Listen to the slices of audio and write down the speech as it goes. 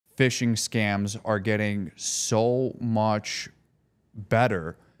phishing scams are getting so much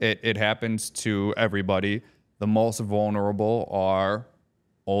better. It happens to everybody. The most vulnerable are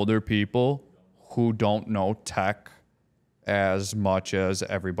older people who don't know tech as much as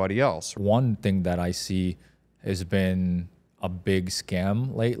everybody else. One thing that I see has been a big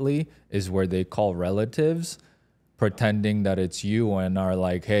scam lately is where they call relatives pretending that it's you and are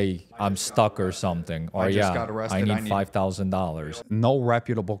like, hey, I'm stuck or something. Or I just got arrested. I need $5,000. No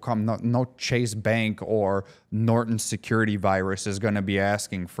reputable no Chase Bank or Norton Security virus is going to be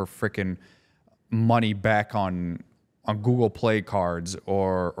asking for freaking money back on Google Play cards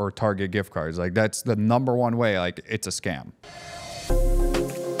or Target gift cards. Like, that's the number one way. Like, it's a scam.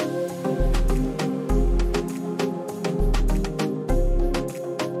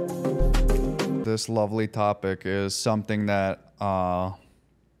 This lovely topic is something that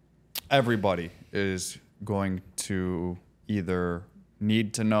everybody is going to either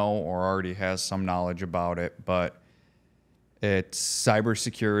need to know or already has some knowledge about it, but it's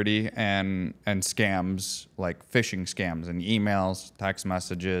cybersecurity and scams, like phishing scams and emails, text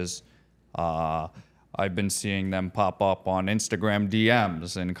messages. I've been seeing them pop up on Instagram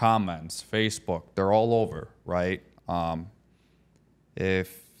DMs and comments, Facebook. They're all over, right?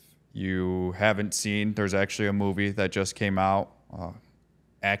 If you haven't seen, there's actually a movie that just came out,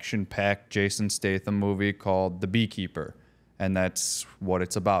 action-packed Jason Statham movie called The Beekeeper, and that's what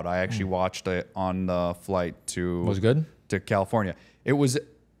it's about. I actually watched it on the flight to Was it good? To California. It was,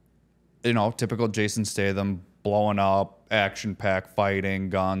 you know, typical Jason Statham, blowing up, action-packed, fighting,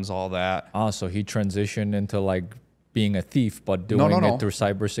 guns, all that. Ah, so he transitioned into like being a thief, but doing it through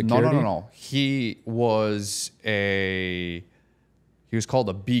cybersecurity? No. He was called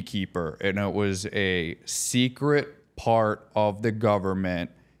a beekeeper, and it was a secret part of the government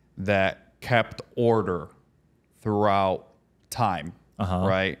that kept order throughout time,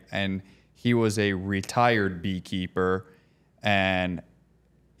 right? And he was a retired beekeeper, and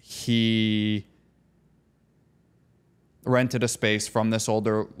he rented a space from this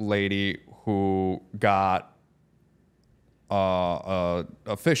older lady who got a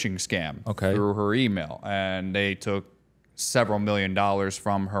phishing scam through her email, and they took several $1 million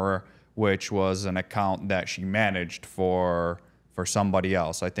from her, which was an account that she managed for somebody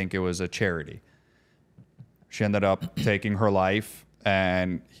else. I think it was a charity. She ended up taking her life,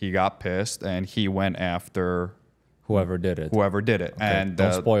 and he got pissed, and he went after whoever did it. Okay. And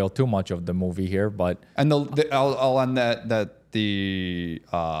don't spoil too much of the movie here, but I'll end that the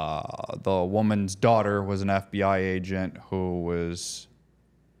woman's daughter was an FBI agent who was,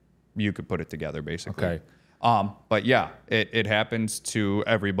 you could put it together basically. Okay. But yeah, it happens to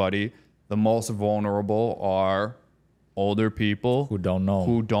everybody. The most vulnerable are older people who don't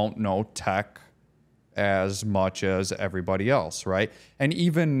know tech as much as everybody else, right? And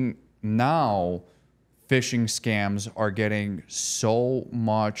even now, phishing scams are getting so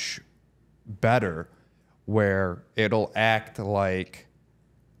much better where it'll act like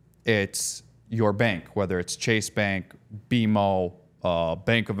it's your bank, whether it's Chase Bank, BMO,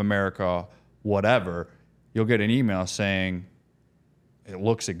 Bank of America, whatever. You'll get an email saying it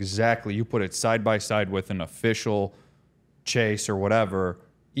looks exactly, you put it side by side with an official Chase or whatever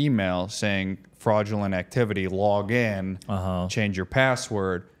email saying fraudulent activity, log in, change your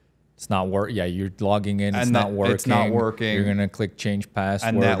password. It's not work. Yeah, you're logging in. It's not working. It's not working. You're gonna click change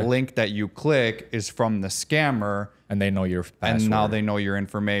password, and that link that you click is from the scammer, and they know your password. And now they know your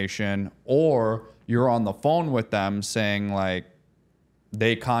information. Or you're on the phone with them saying like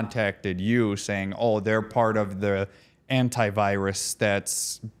they contacted you saying, oh, they're part of the antivirus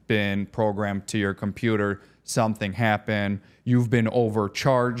that's been programmed to your computer. Something happened. You've been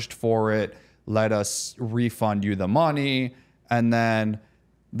overcharged for it. Let us refund you the money. And then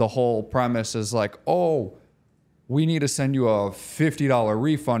the whole premise is like, oh, we need to send you a $50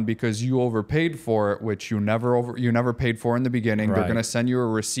 refund because you overpaid for it, which you never paid for in the beginning. Right. They're going to send you a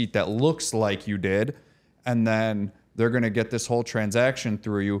receipt that looks like you did, and then they're going to get this whole transaction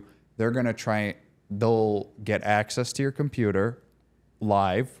through you. They'll get access to your computer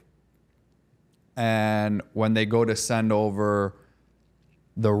live, and when they go to send over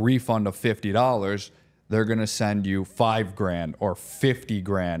the refund of $50, they're going to send you $5,000 or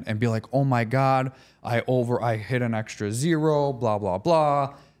 $50,000 and be like, oh my God, I hit an extra zero, blah, blah,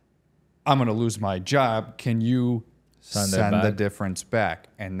 blah. I'm going to lose my job. Can you send the difference back?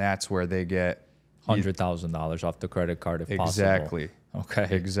 And that's where they get $100,000 off the credit card if possible. Exactly. Okay.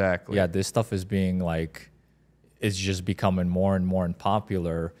 Exactly. Yeah, this stuff is being like, it's just becoming more and more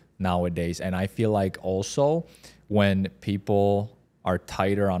popular nowadays. And I feel like also when people are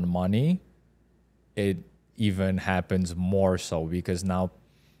tighter on money, it even happens more so because now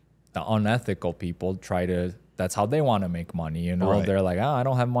the unethical people try to, that's how they want to make money, you know? Right. They're like, I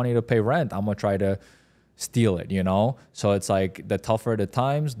don't have money to pay rent. I'm going to try to steal it, you know? So it's like the tougher the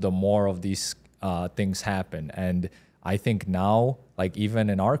times, the more of these things happen. And I think now, like even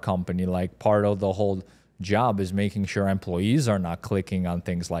in our company, like part of the whole job is making sure employees are not clicking on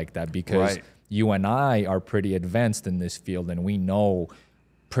things like that, because you and I are pretty advanced in this field and we know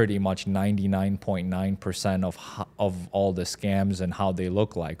pretty much 99.9% of all the scams and how they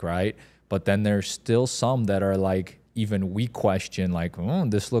look like, right? But then there's still some that are like, even we question like,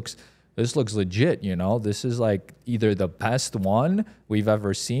 this looks legit, you know? This is like either the best one we've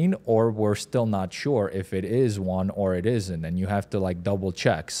ever seen, or we're still not sure if it is one or it isn't. And you have to like double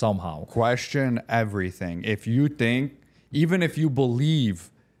check somehow. Question everything. If you think, even if you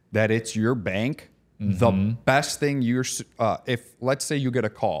believe that it's your bank, the best thing if let's say you get a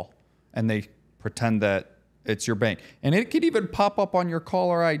call and they pretend that it's your bank, and it could even pop up on your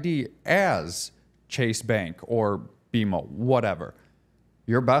caller ID as Chase Bank or BMO, whatever.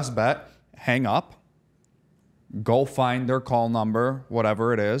 Your best bet, hang up, go find their call number,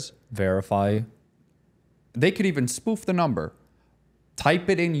 whatever it is. Verify. They could even spoof the number. Type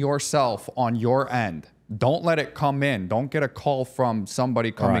it in yourself on your end. Don't let it come in. Don't get a call from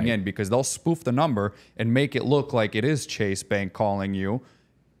somebody coming in, because they'll spoof the number and make it look like it is Chase Bank calling you.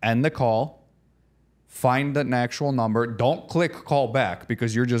 End the call. Find an actual number. Don't click call back,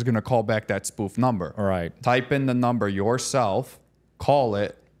 because you're just going to call back that spoof number. All right. Type in the number yourself, call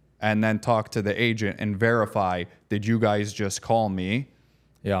it, and then talk to the agent and verify, did you guys just call me?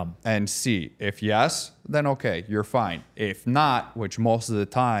 Yeah. And see. If yes, then okay, you're fine. If not, which most of the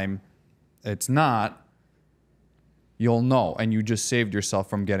time it's not, you'll know, and you just saved yourself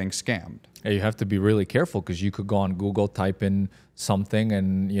from getting scammed. Yeah, you have to be really careful, because you could go on Google, type in something,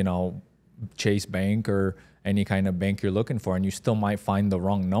 and you know, Chase Bank or any kind of bank you're looking for, and you still might find the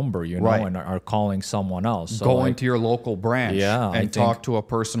wrong number, you know, and are calling someone else. So go into your local branch and talk to a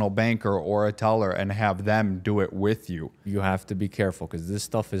personal banker or a teller and have them do it with you. You have to be careful, because this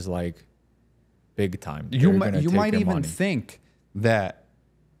stuff is like big time. You might even think that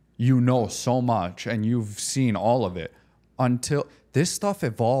you know so much and you've seen all of it, until this stuff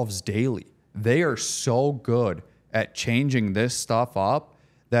evolves daily. They are so good at changing this stuff up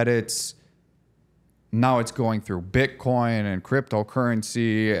that now it's going through Bitcoin and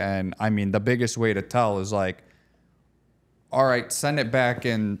cryptocurrency. And I mean, the biggest way to tell is like, all right, send it back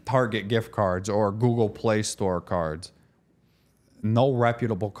in Target gift cards or Google Play Store cards. No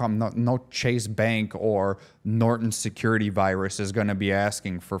reputable no Chase Bank or Norton Security virus is going to be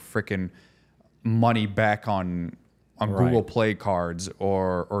asking for freaking money back on Google Play cards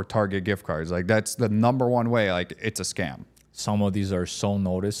or Target gift cards. Like, that's the number one way. Like, it's a scam. Some of these are so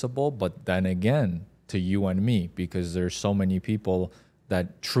noticeable, but then again, to you and me, because there's so many people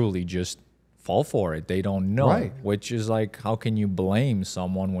that truly just fall for it. They don't know, which is like, how can you blame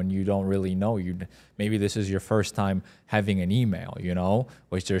someone when you don't really know? Maybe this is your first time having an email, you know,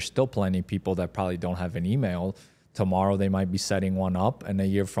 which there's still plenty of people that probably don't have an email. Tomorrow they might be setting one up, and a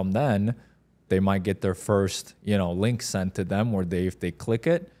year from then they might get their first, you know, link sent to them where if they click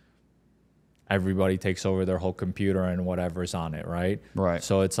it, everybody takes over their whole computer and whatever's on it, right? Right.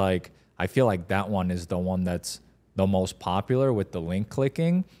 So it's like, I feel like that one is the one that's the most popular with the link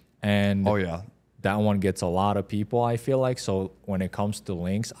clicking. And that one gets a lot of people, I feel like. So when it comes to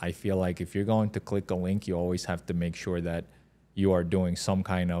links, I feel like if you're going to click a link, you always have to make sure that you are doing some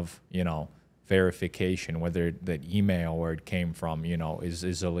kind of, you know, verification, whether the email where it came from, you know,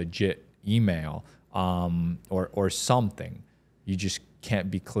 is a legit email, or something. You just can't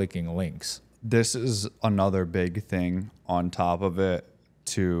be clicking links. This is another big thing on top of it,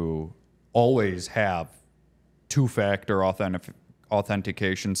 to always have two-factor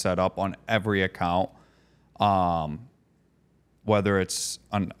authentication set up on every account, whether it's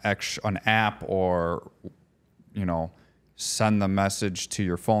an app or, you know, send the message to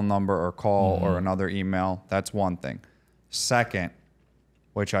your phone number or call or another email. That's one thing. Second,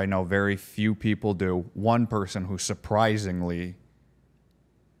 which I know very few people do, one person who surprisingly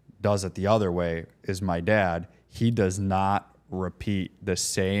does it the other way is my dad. He does not repeat the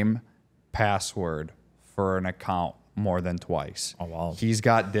same password for an account more than twice. Oh, wow. He's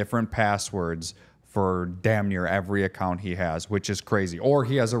got different passwords for damn near every account he has, which is crazy. Or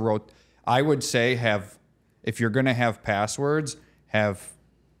he has I would say if you're going to have passwords, if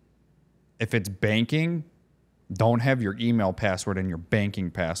it's banking, don't have your email password and your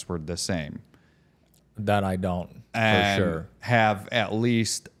banking password the same. That I don't, and for sure. Have at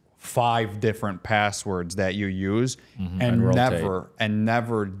least 5 different passwords that you use, and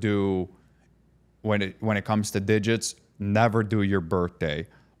never do, when it comes to digits, never do your birthday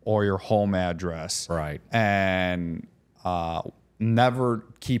or your home address. Right. And never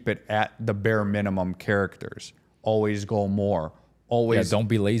keep it at the bare minimum characters. Always go more. Always. Yeah, don't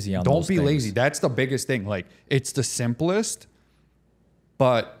be lazy on Don't those be things. lazy. That's the biggest thing. Like, it's the simplest,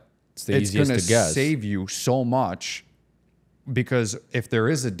 but It's the easiest going to guess. save you so much, because if there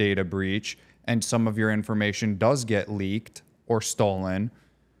is a data breach and some of your information does get leaked or stolen,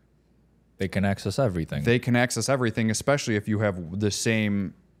 They can access everything. they can access everything, especially if you have the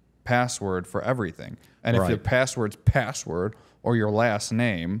same password for everything. And if Right. your password's password or your last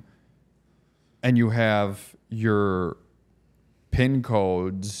name, and you have your PIN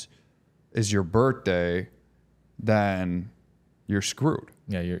codes is your birthday, then you're screwed.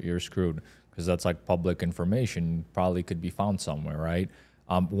 Yeah, you're screwed, because that's like public information, probably could be found somewhere, right?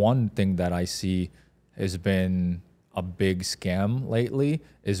 One thing that I see has been a big scam lately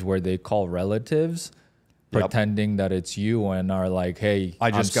is where they call relatives, Yep. pretending that it's you and are like, "Hey,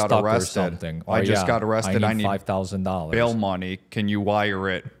 I just I'm got stuck arrested. or something." I Or, just yeah, got arrested. I need $5,000 Bail money. Can you wire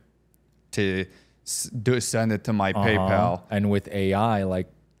it to send it to my PayPal? And with AI, like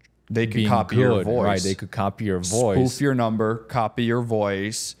They could being copy good, your voice. right? They could copy your voice. Spoof your number, copy your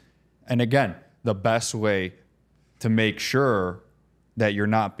voice. And again, the best way to make sure that you're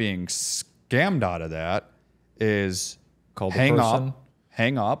not being scammed out of that is Call the hang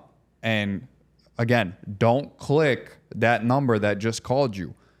person. up, and again, don't click that number that just called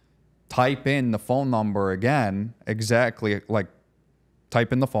you. Type in the phone number again, exactly like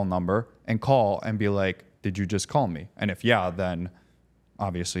type in the phone number and call and be like, did you just call me? And if yeah, then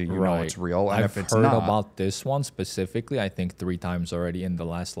obviously you know it's real. And I've if it's heard not, about this one specifically, I think 3 times already in the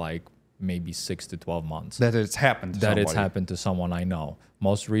last like maybe 6 to 12 months. that it's happened to That it's somebody. happened to someone I know.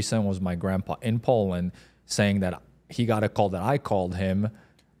 Most recent was my grandpa in Poland saying that he got a call that I called him.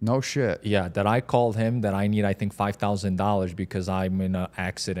 No shit. Yeah, that I called him that I need, I think, $5,000 because I'm in an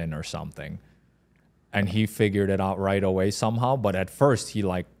accident or something. And he figured it out right away somehow. But at first, he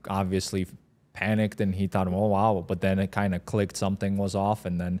like obviously panicked and he thought, oh, wow. But then it kind of clicked, something was off.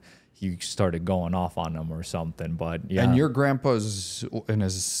 And then he started going off on him or something. But yeah. And your grandpa's in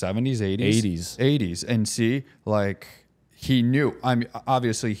his 70s, 80s? 80s. 80s. And see, like, he knew. I mean,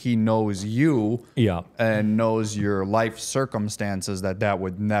 obviously, he knows you Yeah. and knows your life circumstances, that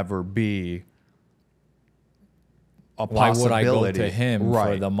would never be a Why possibility. would I go to him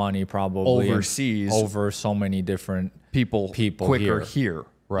right. for the money probably Overseas. over so many different people quicker here,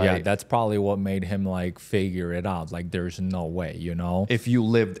 right? Yeah, that's probably what made him like figure it out. Like there's no way, you know? If you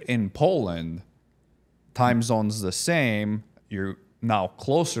lived in Poland, time zone's the same, you're now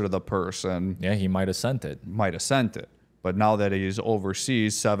closer to the person, Yeah, he might have sent it. might have sent it. But now that he's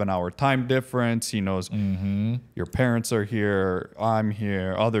overseas, 7-hour time difference, he knows your parents are here, I'm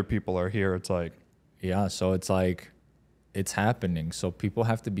here, other people are here. It's like, Yeah, so it's like it's happening. So people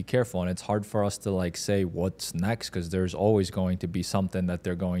have to be careful, and it's hard for us to like say what's next because there's always going to be something that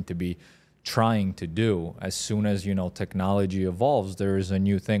they're going to be trying to do. As soon as, you know, technology evolves, there is a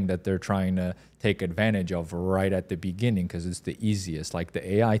new thing that they're trying to take advantage of right at the beginning because it's the easiest. Like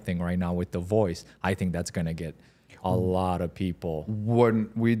the AI thing right now with the voice, I think that's going to get a lot of people.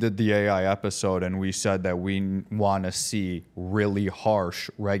 when we did the AI episode and we said that we want to see really harsh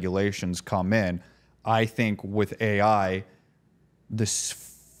regulations come in, I think with AI, this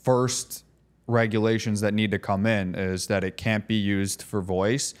first regulations that need to come in is that it can't be used for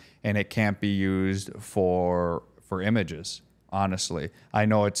voice and it can't be used for images. Honestly, I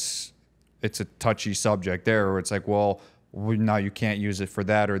know it's a touchy subject there where it's like, well, now you can't use it for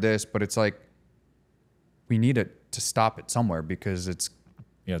that or this, but it's like we need it to stop it somewhere because it's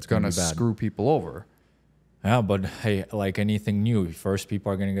gonna going to be bad. screw people over. Yeah, but hey, like anything new, first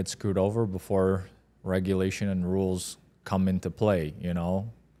people are going to get screwed over before regulation and rules come into play, you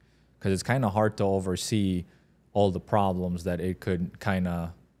know? Because it's kind of hard to oversee all the problems that it could kind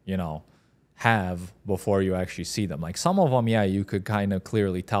of, you know, have before you actually see them. Like some of them, yeah, you could kind of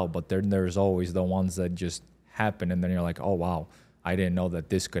clearly tell, but then there's always the ones that just happen and then you're like, oh, wow, I didn't know that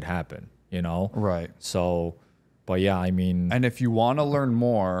this could happen, you know? Right. So, but yeah, I mean, And if you want to learn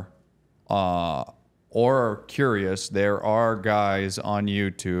more or are curious, there are guys on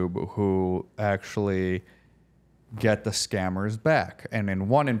YouTube who actually get the scammers back. And in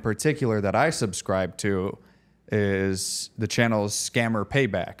one in particular that I subscribe to is the channel's Scammer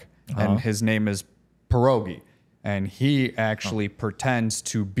Payback. And his name is Pierogi. And he actually pretends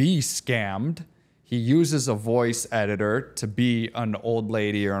to be scammed. He uses a voice editor to be an old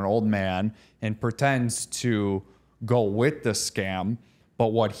lady or an old man and pretends to go with the scam. But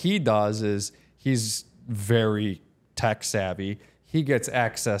what he does is he's very tech savvy. He gets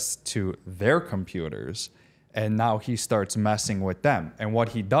access to their computers And now he starts messing with them. And what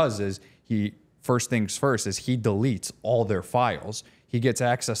he does is first things first is he deletes all their files. He gets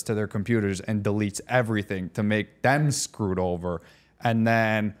access to their computers and deletes everything to make them screwed over. And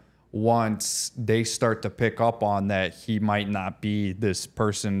then once they start to pick up on that he might not be this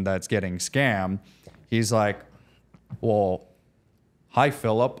person that's getting scammed, he's like, well, hi,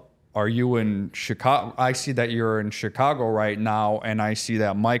 Philip. Are you in Chicago? I see that you're in Chicago right now, and I see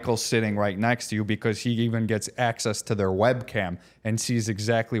that Michael's sitting right next to you, because he even gets access to their webcam and sees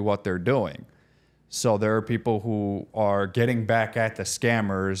exactly what they're doing. So there are people who are getting back at the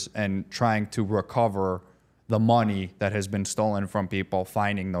scammers and trying to recover the money that has been stolen from people,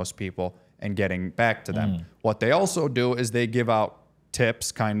 finding those people and getting back to them. What they also do is they give out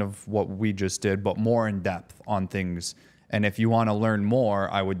tips, kind of what we just did, but more in depth on things. And if you want to learn more,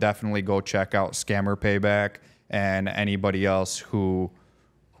 I would definitely go check out Scammer Payback and anybody else who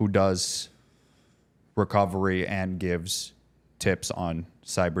does recovery and gives tips on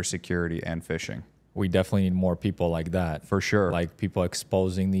cybersecurity and phishing. We definitely need more people like that. For sure. Like people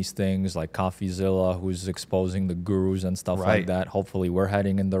exposing these things, like CoffeeZilla, who's exposing the gurus and stuff like that. Hopefully we're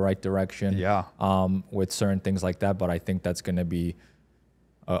heading in the right direction with certain things like that. But I think that's going to be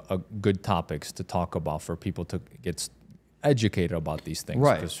a good topics to talk about for people to get educated about these things.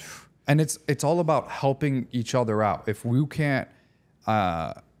 Right. And it's all about helping each other out. If we can't,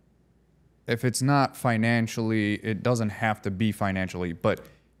 if it's not financially, it doesn't have to be financially. But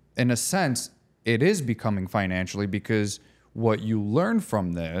in a sense, it is becoming financially, because what you learn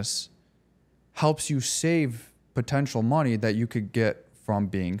from this helps you save potential money that you could get from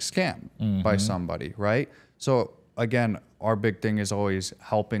being scammed by somebody, right? So again, our big thing is always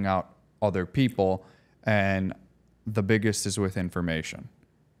helping out other people, and the biggest is with information.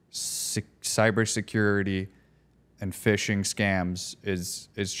 Cybersecurity and phishing scams is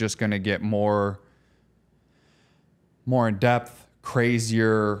just going to get more in depth,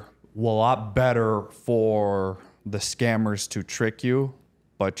 crazier, a lot better for the scammers to trick you,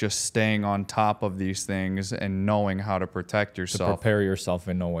 but just staying on top of these things and knowing how to protect yourself, to prepare yourself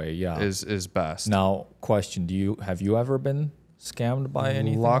in a way, is best. Now, question: have you ever been scammed by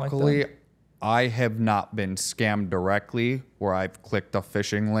anything? Luckily, like that? I have not been scammed directly, where I've clicked a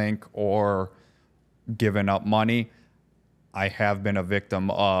phishing link or given up money. I have been a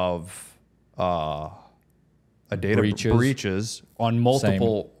victim of data breaches on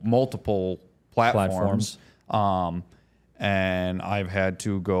multiple platforms. And I've had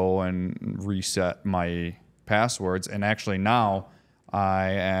to go and reset my passwords. And actually now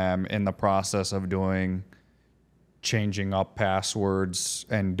I am in the process of changing up passwords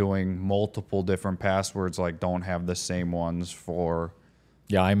and doing multiple different passwords, like don't have the same ones for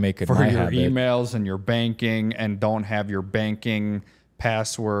I make it for my your habit. emails and your banking, and don't have your banking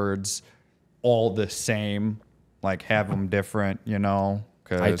passwords all the same, like have them different,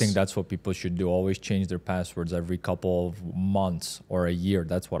 I think that's what people should do. Always change their passwords every couple of months or a year.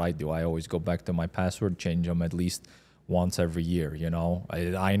 That's what I do. I always go back to my password, change them at least once every year.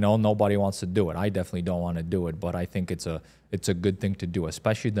 I know nobody wants to do it. I definitely don't want to do it, but I think it's a good thing to do,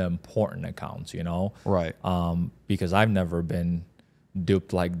 especially the important accounts. Right. Because I've never been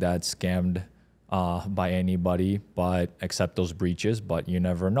duped like that, scammed by anybody, but except those breaches. But you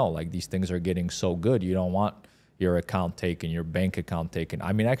never know. Like, these things are getting so good, you don't want your account taken, your bank account taken.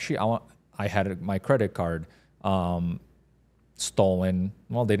 I mean, actually, I had my credit card stolen.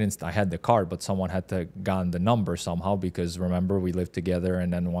 Well, they didn't. I had the card, but someone had to gotten the number somehow, because remember, we lived together,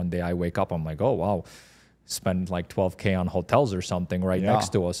 and then one day I wake up, I'm like, oh wow, spend like $12K on hotels or something right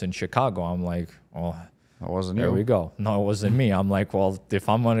next to us in Chicago. I'm like, oh, that wasn't you. There we go. No, it wasn't me. I'm like, well, if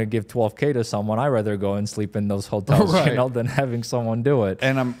I'm gonna give $12K to someone, I'd rather go and sleep in those hotels, than having someone do it.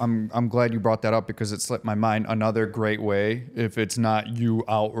 And I'm glad you brought that up, because it slipped my mind. Another great way, if it's not you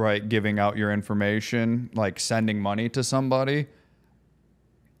outright giving out your information, like sending money to somebody,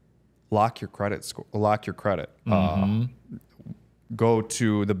 lock your credit. Go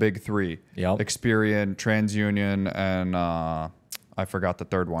to the big three: Experian, TransUnion, and I forgot the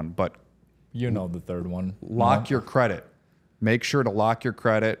third one, but. The third one. Lock your credit. Make sure to lock your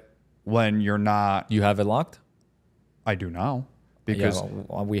credit when you're not. You have it locked? I do now, because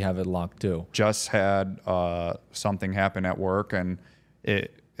we have it locked too. Just had something happen at work, and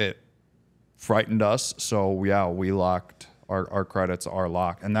it frightened us. So we locked our credits are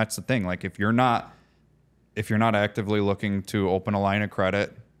locked, and that's the thing. Like, if you're not actively looking to open a line of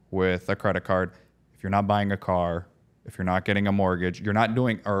credit with a credit card, if you're not buying a car, if you're not getting a mortgage, you're not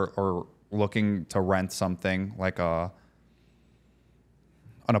doing or looking to rent something like an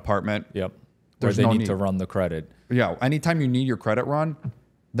apartment. Yep. Where they need to run the credit. Yeah. Anytime you need your credit run,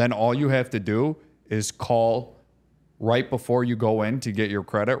 then all you have to do is call right before you go in to get your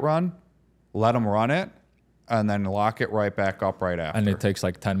credit run, let them run it, and then lock it right back up right after. And it takes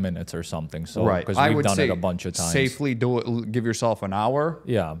like 10 minutes or something. So, right. because we've done it a bunch of times. Safely do it. Give yourself an hour.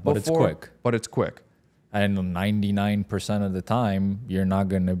 Yeah, but it's quick. But it's quick. And 99% of the time, you're not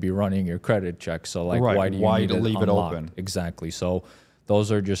going to be running your credit check. So, like, Right. why do you Why need to leave it unlocked? open? Exactly. So,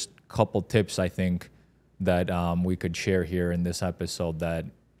 those are just a couple tips, I think, that we could share here in this episode that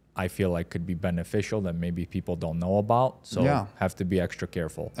I feel like could be beneficial that maybe people don't know about. So, Yeah. have to be extra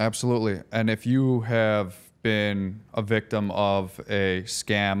careful. Absolutely. And if you have been a victim of a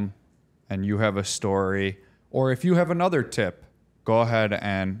scam and you have a story, or if you have another tip, go ahead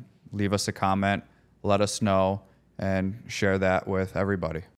and leave us a comment. Let us know and share that with everybody.